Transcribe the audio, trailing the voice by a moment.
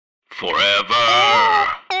Forever.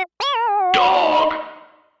 Dog.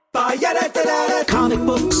 Comic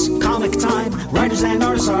books, comic time. Writers and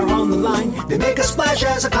artists are on the line. They make a splash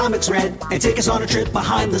as a comic's read and take us on a trip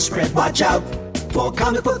behind the spread. Watch out for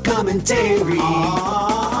comic book commentary.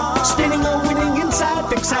 Spinning a winning inside,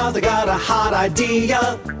 fix how they got a hot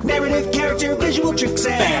idea. Narrative, character, visual tricks,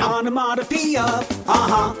 and onomatopoeia.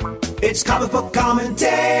 It's comic book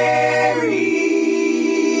commentary.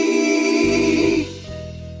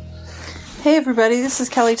 Hey everybody, this is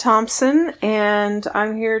Kelly Thompson, and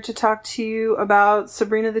I'm here to talk to you about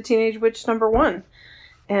Sabrina the Teenage Witch #1.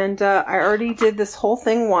 And I already did this whole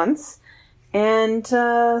thing once, and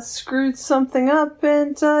screwed something up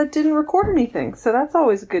and didn't record anything, so that's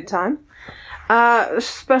always a good time.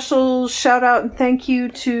 Special shout out and thank you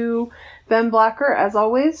to Ben Blacker, as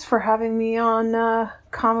always, for having me on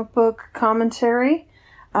comic book commentary.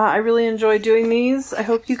 I really enjoy doing these. I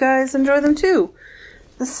hope you guys enjoy them too.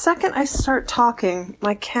 The second I start talking,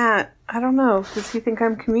 my cat, I don't know, does he think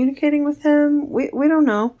I'm communicating with him? We don't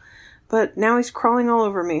know. But now he's crawling all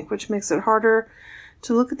over me, which makes it harder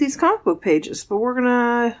to look at these comic book pages. But we're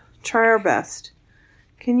gonna try our best.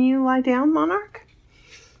 Can you lie down, Monarch?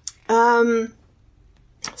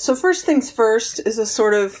 So first things first is a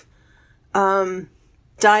sort of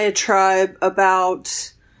diatribe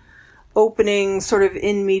about opening sort of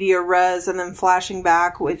in media res and then flashing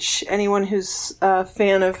back, which anyone who's a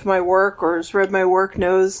fan of my work or has read my work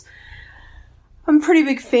knows I'm a pretty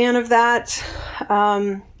big fan of that.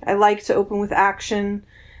 I like to open with action.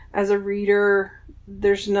 As a reader,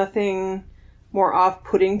 there's nothing more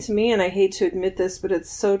off-putting to me, and I hate to admit this, but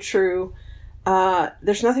it's so true.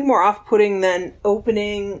 There's nothing more off-putting than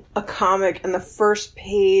opening a comic and the first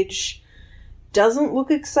page doesn't look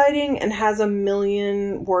exciting and has a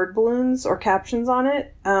million word balloons or captions on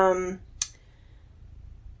it.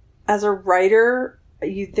 As a writer,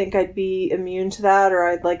 you'd think I'd be immune to that, or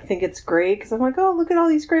I'd think it's great because I'm like, oh, look at all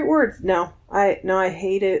these great words. No, I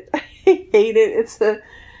hate it. I hate it.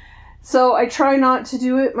 So I try not to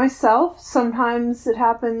do it myself. Sometimes it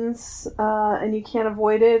happens, and you can't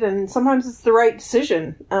avoid it, and sometimes it's the right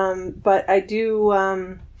decision. But I do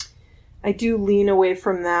lean away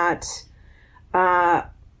from that.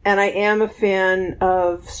 And I am a fan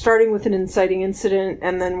of starting with an inciting incident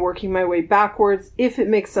and then working my way backwards if it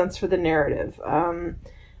makes sense for the narrative.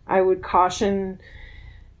 I would caution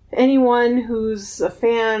anyone who's a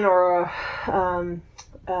fan or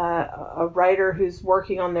a writer who's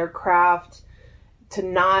working on their craft to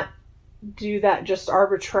not do that just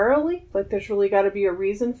arbitrarily. There's really got to be a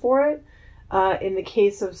reason for it. In the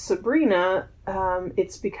case of Sabrina,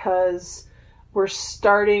 it's because we're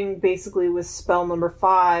starting basically with spell number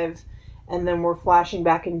 5, and then we're flashing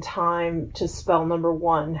back in time to spell number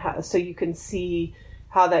 1. So you can see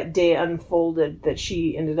how that day unfolded, that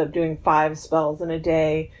she ended up doing 5 spells in a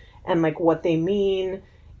day, and what they mean.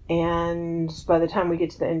 And by the time we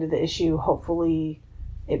get to the end of the issue, hopefully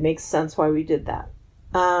it makes sense why we did that.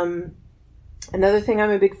 Another thing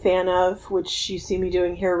I'm a big fan of, which you see me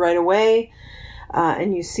doing here right away,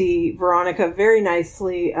 and you see Veronica very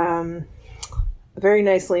nicely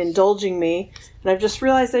indulging me, and I've just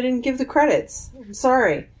realized I didn't give the credits. I'm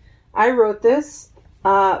sorry. I wrote this.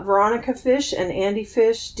 Veronica Fish and Andy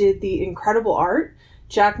Fish did the incredible art.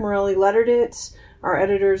 Jack Morelli lettered it. Our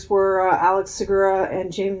editors were Alex Segura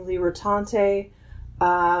and Jamie Lee Rotante. We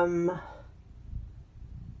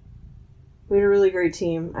had a really great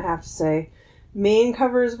team, I have to say. Main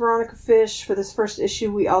cover is Veronica Fish. For this first issue,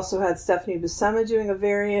 we also had Stephanie Buscema doing a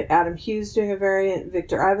variant, Adam Hughes doing a variant,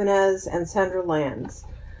 Victor Ibanez, and Sandra Lands.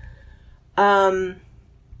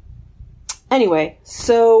 Anyway,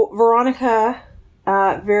 so Veronica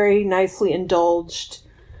very nicely indulged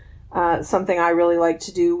something I really like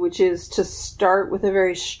to do, which is to start with a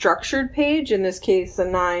very structured page, in this case a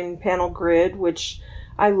 9-panel grid, which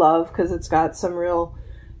I love because it's got some real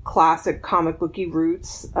classic comic booky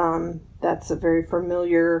roots. That's a very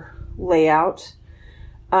familiar layout.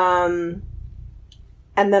 And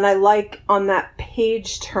then I like on that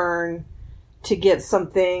page turn to get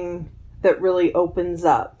something that really opens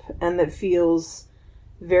up and that feels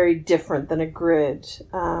very different than a grid.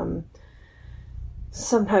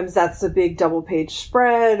 Sometimes that's a big double page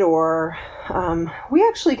spread, or we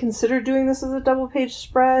actually considered doing this as a double page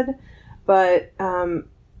spread, but and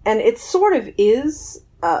it sort of is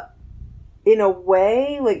in a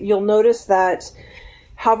way. You'll notice that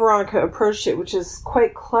how Veronica approached it, which is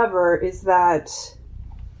quite clever, is that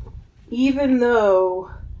even though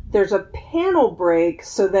there's a panel break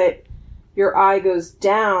so that your eye goes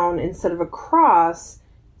down instead of across,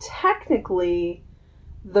 technically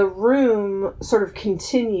the room sort of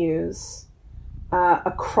continues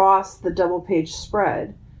across the double page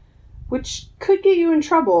spread, which could get you in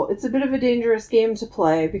trouble. It's a bit of a dangerous game to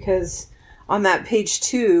play because on that page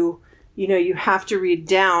 2, you have to read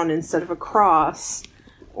down instead of across,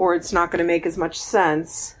 or it's not going to make as much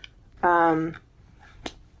sense.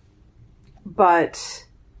 But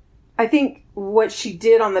I think what she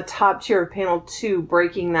did on the top tier of panel 2,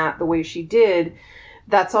 breaking that the way she did,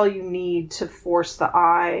 that's all you need to force the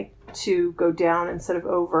eye to go down instead of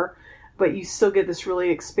over. But you still get this really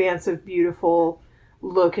expansive, beautiful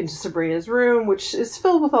look into Sabrina's room, which is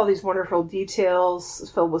filled with all these wonderful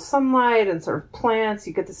details, filled with sunlight and sort of plants.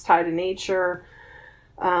 You get this tie to nature,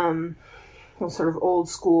 sort of old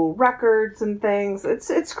school records and things.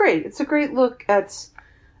 It's great. It's a great look at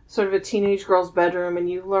sort of a teenage girl's bedroom, and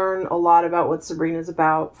you learn a lot about what Sabrina's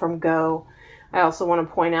about from Go. I also want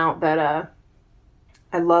to point out that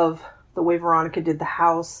I love the way Veronica did the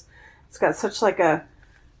house. It's got such like a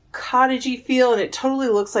cottagey feel, and it totally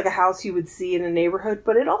looks like a house you would see in a neighborhood,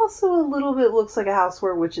 but it also a little bit looks like a house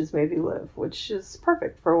where witches maybe live, which is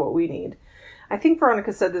perfect for what we need. I think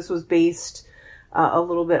Veronica said this was based a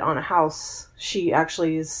little bit on a house she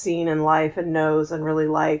actually has seen in life and knows and really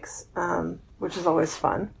likes, which is always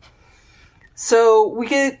fun. So we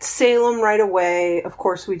get Salem right away. Of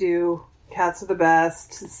course we do. Cats are the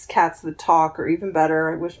best. It's cats that talk, or even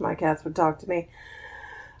better. I wish my cats would talk to me.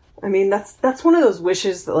 I mean, that's one of those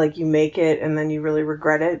wishes that, like, you make it and then you really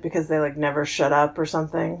regret it because they, like, never shut up or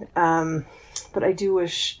something. But I do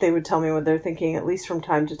wish they would tell me what they're thinking, at least from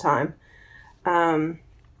time to time.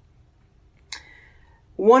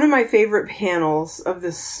 One of my favorite panels of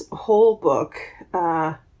this whole book,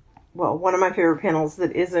 one of my favorite panels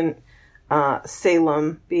that isn't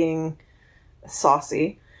Salem being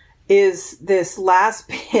saucy, is this last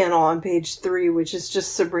panel on page 3, which is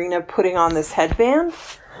just Sabrina putting on this headband.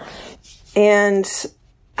 And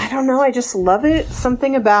I don't know, I just love it.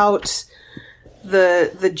 Something about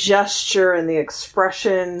the gesture and the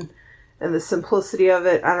expression and the simplicity of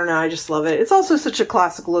it. I don't know, I just love it. It's also such a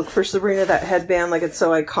classic look for Sabrina, that headband. Like, it's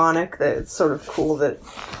so iconic that it's sort of cool that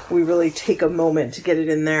we really take a moment to get it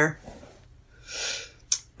in there.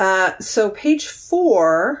 So page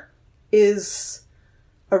 4 is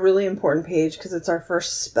a really important page because it's our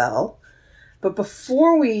first spell. But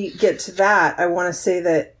before we get to that, I want to say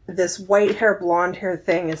that this white hair, blonde hair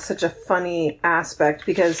thing is such a funny aspect,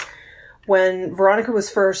 because when Veronica was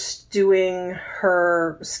first doing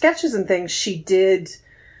her sketches and things, she did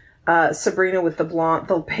Sabrina with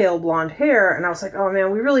the pale blonde hair. And I was like, oh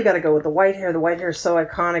man, we really got to go with the white hair. The white hair is so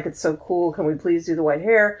iconic. It's so cool. Can we please do the white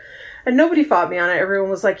hair? And nobody fought me on it. Everyone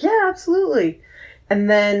was like, yeah, absolutely. And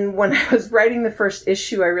then when I was writing the first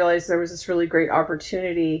issue, I realized there was this really great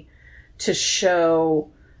opportunity to show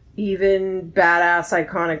even badass,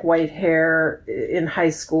 iconic white hair in high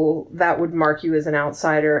school that would mark you as an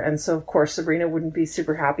outsider. And so, of course, Sabrina wouldn't be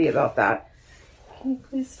super happy about that. Can you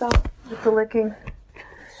please stop with the licking?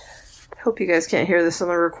 I hope you guys can't hear this on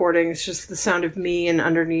the recording. It's just the sound of me, and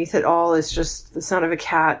underneath it all is just the sound of a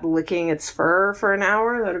cat licking its fur for an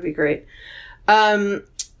hour. That would be great.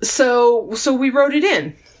 So we wrote it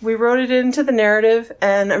in. We wrote it into the narrative,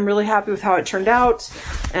 and I'm really happy with how it turned out.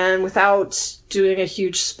 And without doing a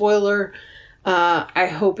huge spoiler, I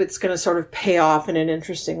hope it's going to sort of pay off in an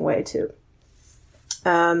interesting way too.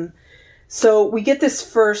 So we get this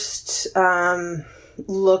first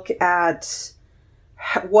look at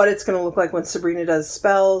what it's going to look like when Sabrina does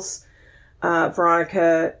spells.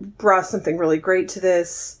 Veronica brought something really great to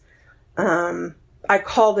this. I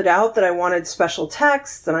called it out that I wanted special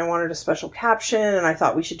text and I wanted a special caption, and I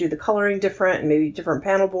thought we should do the coloring different and maybe different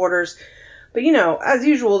panel borders. But, you know, as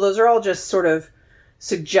usual, those are all just sort of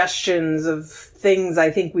suggestions of things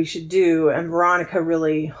I think we should do. And Veronica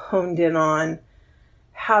really honed in on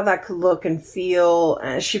how that could look and feel.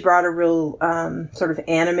 And she brought a real sort of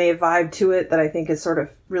anime vibe to it that I think is sort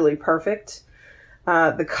of really perfect.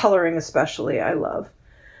 The coloring especially, I love.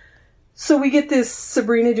 So we get this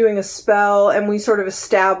Sabrina doing a spell, and we sort of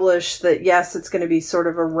establish that, yes, it's going to be sort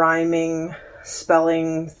of a rhyming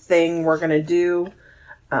spelling thing we're going to do,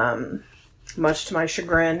 much to my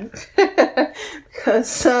chagrin, because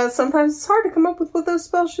sometimes it's hard to come up with what those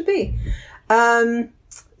spells should be.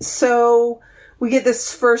 So we get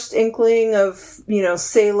this first inkling of, you know,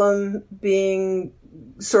 Salem being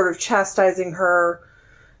sort of chastising her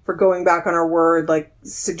for going back on her word, like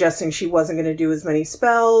suggesting she wasn't going to do as many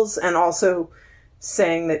spells, and also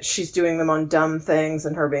saying that she's doing them on dumb things,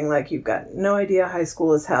 and her being like, you've got no idea, high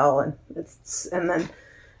school is hell, and then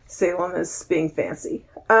Salem is being fancy.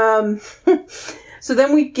 So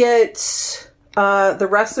then we get the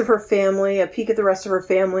rest of her family, a peek at the rest of her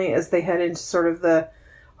family as they head into sort of the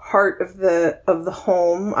part of the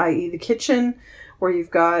home, i.e. the kitchen, where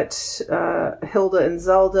you've got Hilda and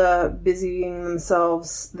Zelda busying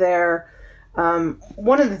themselves there.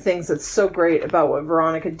 One of the things that's so great about what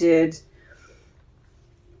Veronica did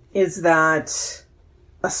is that,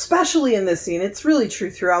 especially in this scene, it's really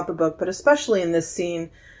true throughout the book, but especially in this scene,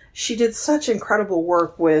 she did such incredible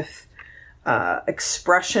work with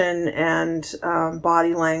expression and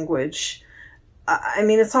body language. I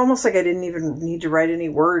mean, it's almost like I didn't even need to write any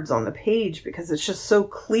words on the page, because it's just so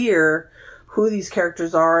clear who these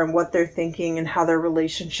characters are and what they're thinking and how their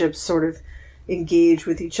relationships sort of engage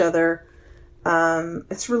with each other.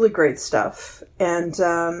 It's really great stuff. And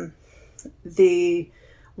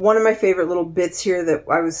one of my favorite little bits here that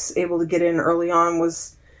I was able to get in early on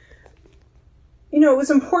was, it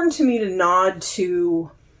was important to me to nod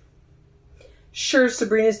to, sure,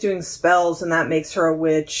 Sabrina's doing spells and that makes her a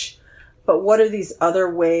witch, but what are these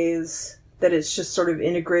other ways that it's just sort of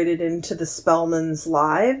integrated into the Spellman's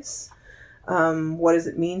lives? What does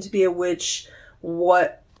it mean to be a witch?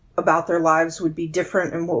 What about their lives would be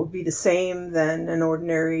different and what would be the same than an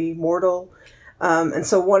ordinary mortal? And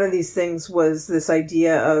so one of these things was this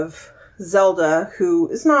idea of Zelda, who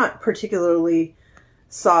is not particularly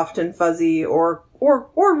soft and fuzzy or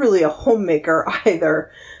really a homemaker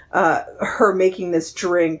either. Her making this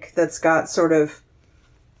drink that's got sort of,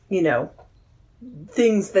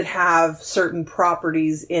 things that have certain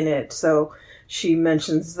properties in it. So she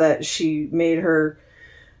mentions that she made her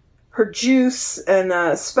juice,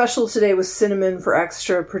 and special today was cinnamon for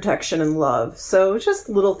extra protection and love. So just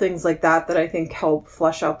little things like that I think help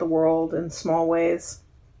flesh out the world in small ways.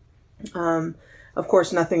 Of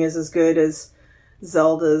course, nothing is as good as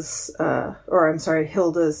Hilda's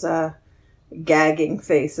gagging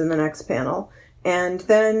face in the next panel. And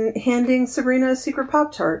then handing Sabrina a secret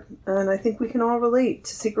Pop-Tart. And I think we can all relate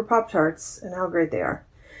to secret Pop-Tarts and how great they are.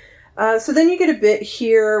 So then you get a bit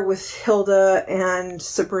here with Hilda and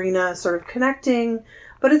Sabrina sort of connecting,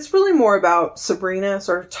 but it's really more about Sabrina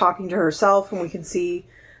sort of talking to herself, and we can see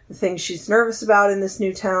the things she's nervous about in this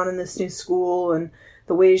new town and this new school and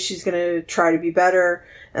the ways she's going to try to be better.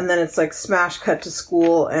 And then it's like smash cut to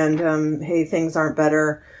school and, hey, things aren't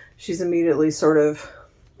better. She's immediately sort of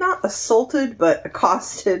not assaulted, but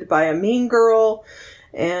accosted by a mean girl.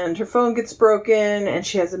 And her phone gets broken, and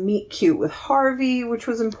she has a meet cute with Harvey, which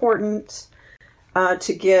was important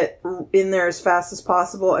to get in there as fast as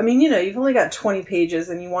possible. I mean, you've only got 20 pages,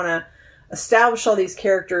 and you want to establish all these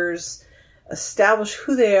characters, establish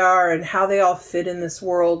who they are and how they all fit in this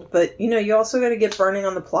world. But, you also got to get burning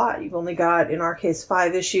on the plot. You've only got, in our case,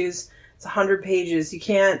 5 issues. It's 100 pages. You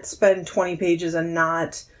can't spend 20 pages and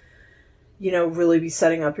not really be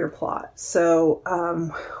setting up your plot. So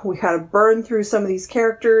we kind of burn through some of these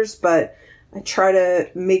characters, but I try to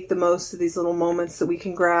make the most of these little moments that we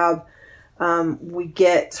can grab. We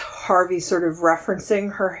get Harvey sort of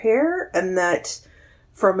referencing her hair, and that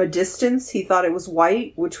from a distance he thought it was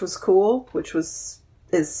white, which was cool,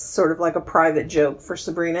 is sort of like a private joke for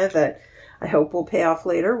Sabrina that I hope will pay off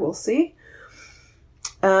later. We'll see.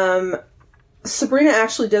 Sabrina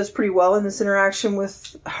actually does pretty well in this interaction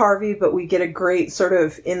with Harvey, but we get a great sort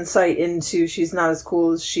of insight into she's not as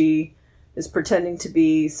cool as she is pretending to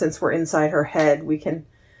be. Since we're inside her head, we can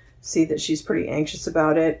see that she's pretty anxious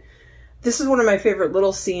about it. This is one of my favorite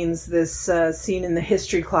little scenes, this scene in the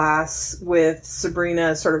history class with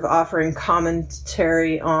Sabrina sort of offering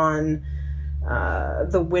commentary on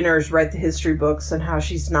the winners write the history books and how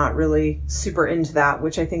she's not really super into that,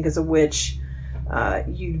 which I think as a witch,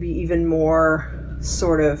 you'd be even more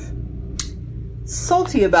sort of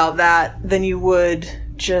salty about that than you would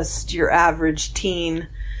just your average teen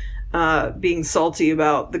being salty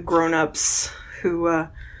about the grown-ups who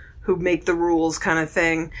make the rules kind of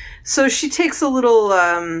thing. So she takes a little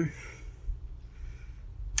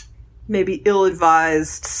maybe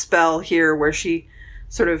ill-advised spell here where she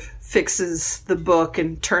sort of fixes the book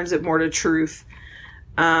and turns it more to truth.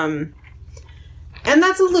 And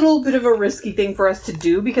that's a little bit of a risky thing for us to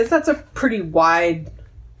do, because that's a pretty wide-ranging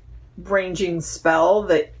spell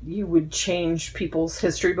that you would change people's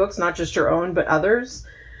history books, not just your own, but others.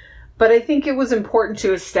 But I think it was important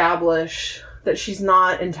to establish that she's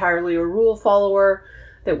not entirely a rule follower,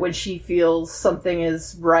 that when she feels something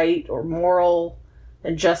is right or moral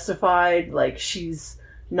and justified, like, she's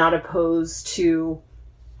not opposed to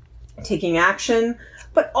taking action,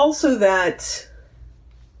 but also that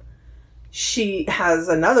she has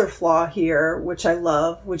another flaw here, which I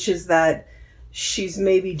love, which is that she's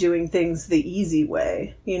maybe doing things the easy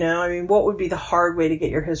way. I mean, what would be the hard way to get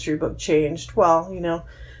your history book changed? Well,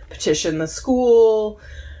 petition the school,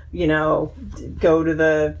 go to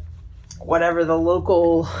the whatever, the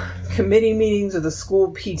local committee meetings or the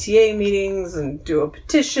school PTA meetings and do a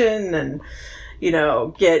petition and,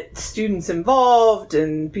 get students involved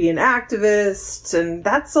and be an activist. And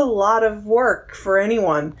that's a lot of work for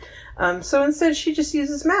anyone. So instead she just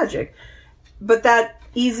uses magic. But that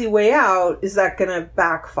easy way out, is that going to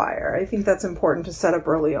backfire? I think that's important to set up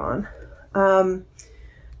early on.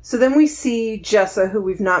 So then we see Jessa, who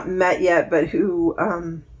we've not met yet, but who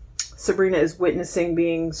Sabrina is witnessing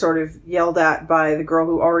being sort of yelled at by the girl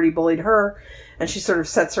who already bullied her. And she sort of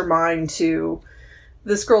sets her mind to,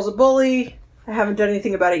 this girl's a bully. I haven't done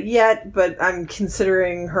anything about it yet, but I'm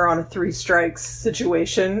considering her on a 3 strikes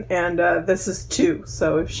situation. And this is 2.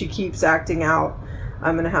 So if she keeps acting out,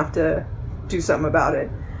 I'm going to have to do something about it.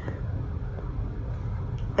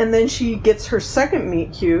 And then she gets her second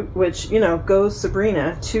meet cute, which, goes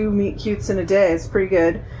Sabrina. 2 meet cutes in a day. It's pretty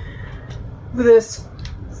good. This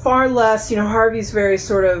far less, Harvey's very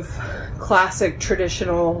sort of classic,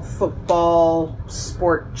 traditional football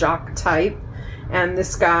sport jock type. And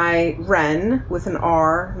this guy, Ren, with an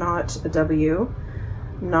R, not a W,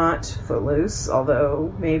 not Footloose,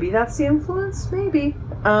 although maybe that's the influence, maybe.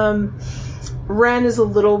 Ren is a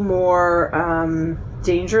little more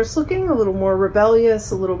dangerous looking, a little more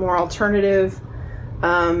rebellious, a little more alternative,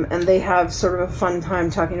 and they have sort of a fun time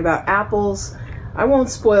talking about apples. I won't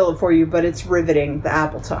spoil it for you, but it's riveting, the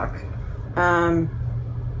apple talk. And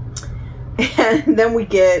then we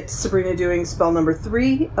get Sabrina doing spell number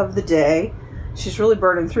 3 of the day. She's really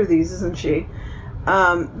burning through these, isn't she?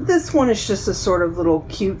 This one is just a sort of little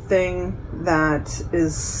cute thing that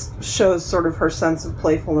shows sort of her sense of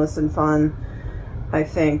playfulness and fun. I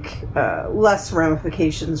think less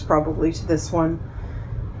ramifications probably to this one.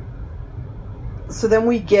 So then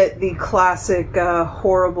we get the classic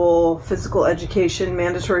horrible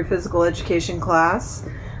mandatory physical education class,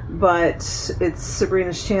 but it's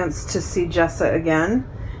Sabrina's chance to see Jessa again,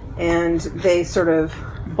 and they sort of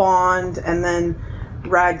bond, and then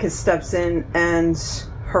Radka steps in and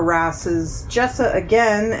harasses Jessa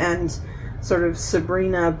again, and sort of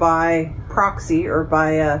Sabrina by proxy or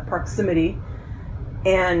by proximity.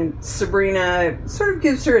 And Sabrina sort of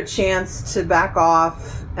gives her a chance to back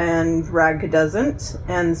off, and Radka doesn't.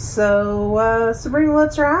 And so Sabrina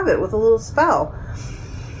lets her have it with a little spell.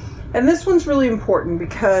 And this one's really important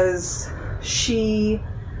because she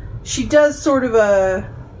does sort of a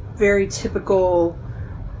very typical,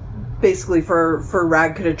 basically for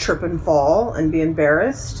Radka to trip and fall and be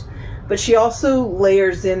embarrassed. But she also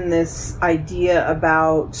layers in this idea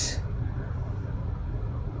about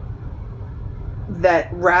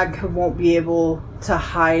that Radka won't be able to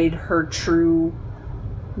hide her true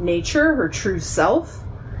nature, her true self,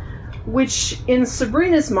 which in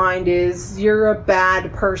Sabrina's mind is, you're a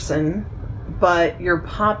bad person, but you're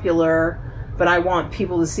popular, but I want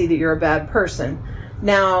people to see that you're a bad person.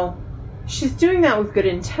 Now, she's doing that with good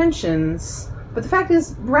intentions, but the fact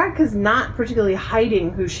is, Radka's not particularly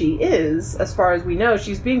hiding who she is, as far as we know.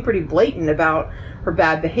 She's being pretty blatant about her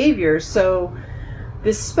bad behavior, so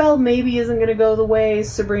this spell maybe isn't going to go the way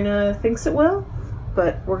Sabrina thinks it will,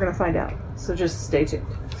 but we're going to find out. So just stay tuned.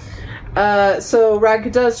 So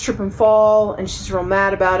Radka does trip and fall, and she's real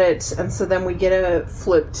mad about it. And so then we get a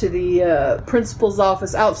flip to the principal's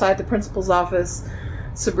office. Outside the principal's office,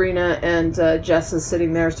 Sabrina and Jessa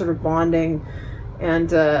sitting there sort of bonding. And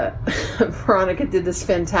Veronica did this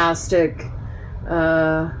fantastic,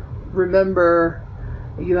 remember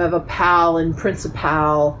you have a pal in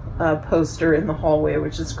Principal poster in the hallway,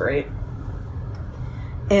 which is great.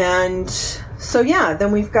 And so yeah,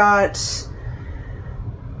 then we've got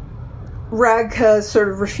Radka sort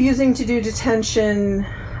of refusing to do detention.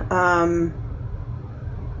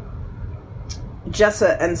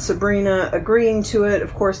 Jessa and Sabrina agreeing to it.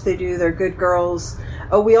 Of course they do. They're good girls.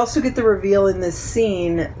 Oh, we also get the reveal in this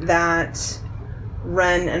scene that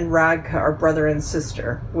Ren and Radka are brother and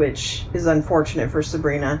sister, which is unfortunate for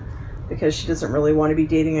Sabrina because she doesn't really want to be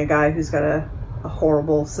dating a guy who's got a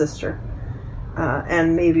horrible sister.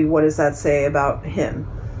 And maybe what does that say about him?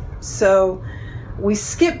 So we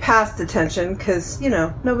skip past detention because,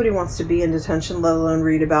 nobody wants to be in detention, let alone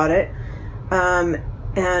read about it.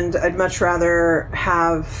 And I'd much rather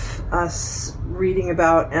have us reading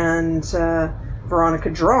about and Veronica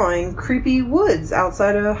drawing creepy woods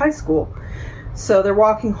outside of a high school. So they're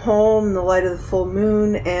walking home in the light of the full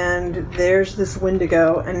moon, and there's this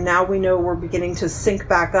Wendigo, and now we know we're beginning to sync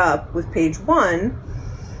back up with page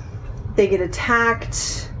 1. They get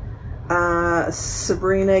attacked.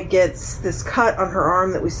 Sabrina gets this cut on her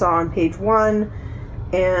arm that we saw on page 1,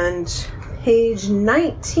 and page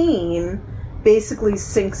 19 basically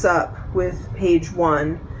syncs up with page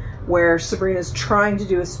 1. where Sabrina's trying to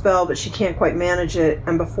do a spell, but she can't quite manage it.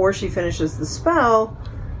 And before she finishes the spell,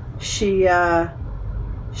 she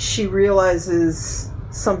realizes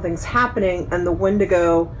something's happening, and the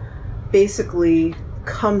Wendigo basically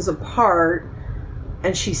comes apart,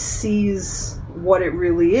 and she sees what it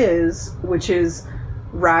really is, which is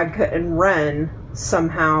Radka and Ren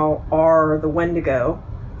somehow are the Wendigo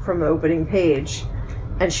from the opening page.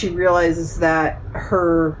 And she realizes that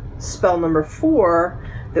her spell number 4,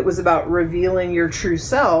 that was about revealing your true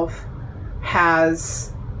self,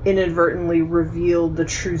 has inadvertently revealed the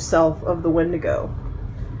true self of the Wendigo.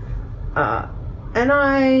 And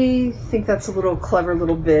I think that's a little clever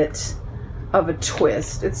little bit of a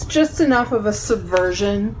twist. It's just enough of a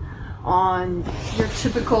subversion on your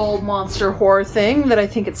typical monster horror thing that I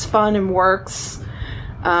think it's fun and works,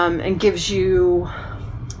 and gives you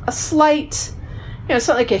a slight, it's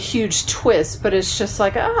not like a huge twist, but it's just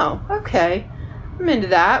like, oh, okay, I'm into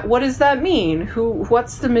that. What does that mean?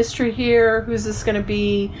 What's the mystery here? Who's this going to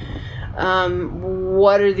be?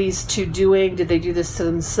 What are these two doing? Did they do this to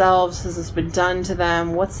themselves? Has this been done to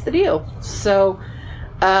them? What's the deal? So,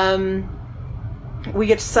 we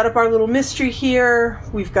get to set up our little mystery here.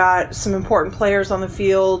 We've got some important players on the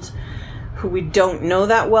field who we don't know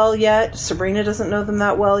that well yet. Sabrina doesn't know them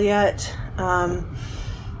that well yet. And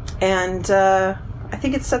I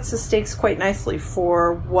think it sets the stakes quite nicely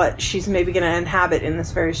for what she's maybe going to inhabit in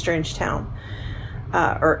this very strange town.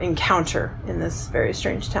 Or encounter in this very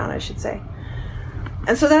strange town, I should say.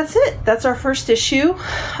 And so that's it. That's our first issue.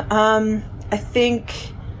 I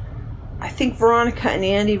think Veronica and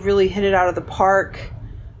Andy really hit it out of the park.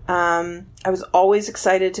 I was always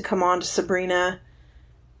excited to come on to Sabrina.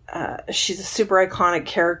 She's a super iconic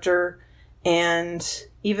character. And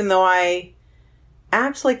even though I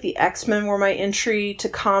act like the X-Men were my entry to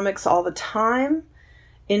comics all the time,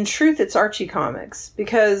 in truth, it's Archie Comics.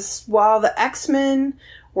 Because while the X-Men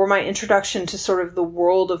were my introduction to sort of the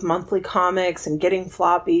world of monthly comics and getting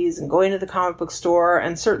floppies and going to the comic book store,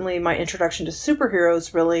 and certainly my introduction to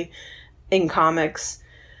superheroes really in comics,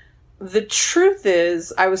 the truth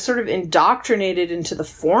is I was sort of indoctrinated into the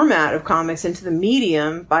format of comics, into the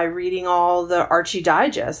medium, by reading all the Archie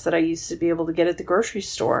digests that I used to be able to get at the grocery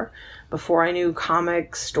store before I knew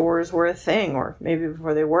comic stores were a thing, or maybe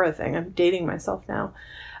before they were a thing. I'm dating myself now.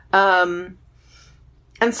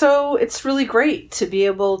 And so it's really great to be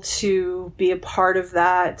able to be a part of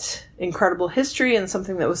that incredible history and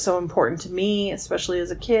something that was so important to me, especially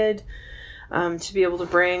as a kid, to be able to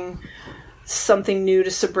bring something new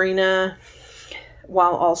to Sabrina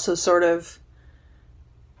while also sort of,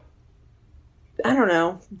 I don't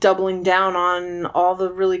know, doubling down on all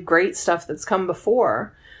the really great stuff that's come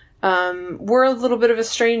before. We're a little bit of a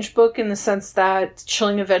strange book in the sense that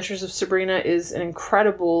Chilling Adventures of Sabrina is an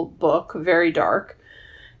incredible book, very dark,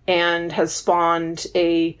 and has spawned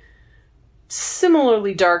a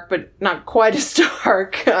similarly dark, but not quite as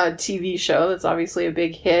dark, TV show that's obviously a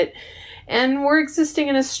big hit. And we're existing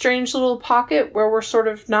in a strange little pocket where we're sort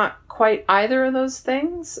of not quite either of those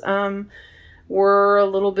things. We're a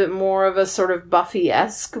little bit more of a sort of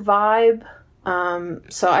Buffy-esque vibe.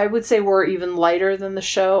 So I would say we're even lighter than the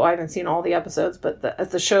show. I haven't seen all the episodes, but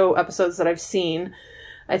the show episodes that I've seen,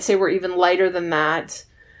 I'd say we're even lighter than that.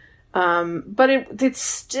 But it's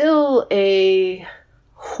still a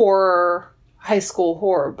high school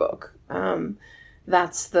horror book.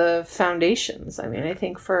 That's the foundations. I mean, I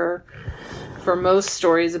think for most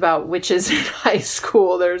stories about witches in high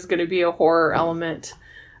school, there's going to be a horror element,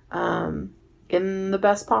 in the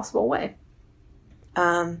best possible way.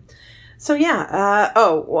 So yeah,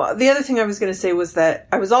 well, the other thing I was going to say was that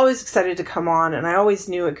I was always excited to come on, and I always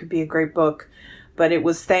knew it could be a great book, but it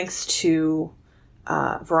was thanks to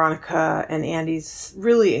Veronica and Andy's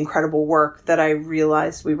really incredible work that I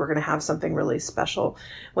realized we were going to have something really special.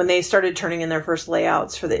 When they started turning in their first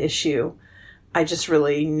layouts for the issue, I just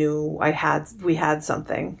really knew we had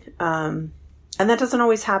something. And that doesn't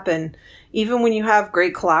always happen. Even when you have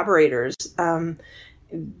great collaborators,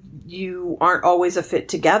 you aren't always a fit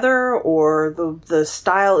together, or the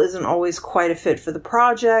style isn't always quite a fit for the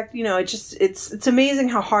project. You know, it's amazing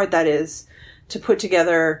how hard that is to put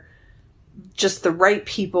together just the right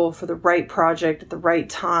people for the right project at the right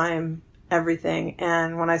time, everything.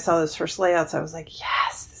 And when I saw those first layouts, I was like,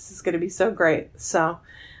 yes, this is going to be so great. So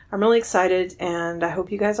I'm really excited, and I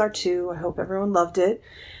hope you guys are too. I hope everyone loved it.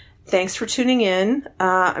 Thanks for tuning in.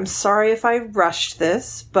 I'm sorry if I rushed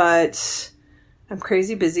this, but I'm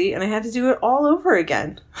crazy busy and I had to do it all over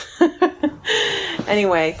again.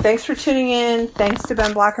 Anyway, thanks for tuning in. Thanks to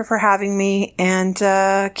Ben Blacker for having me, and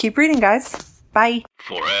keep reading, guys. Bye.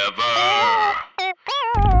 Forever.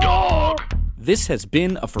 Dog. This has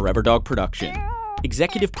been a Forever Dog production.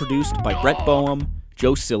 Executive produced by Brett Boehm,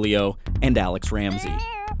 Joe Cilio, and Alex Ramsey.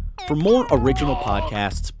 For more original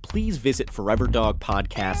podcasts, please visit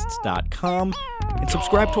foreverdogpodcasts.com and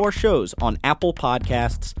subscribe to our shows on Apple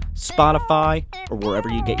Podcasts, Spotify, or wherever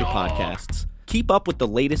you get your podcasts. Keep up with the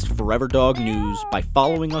latest Forever Dog news by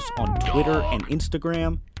following us on Twitter and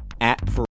Instagram @Forever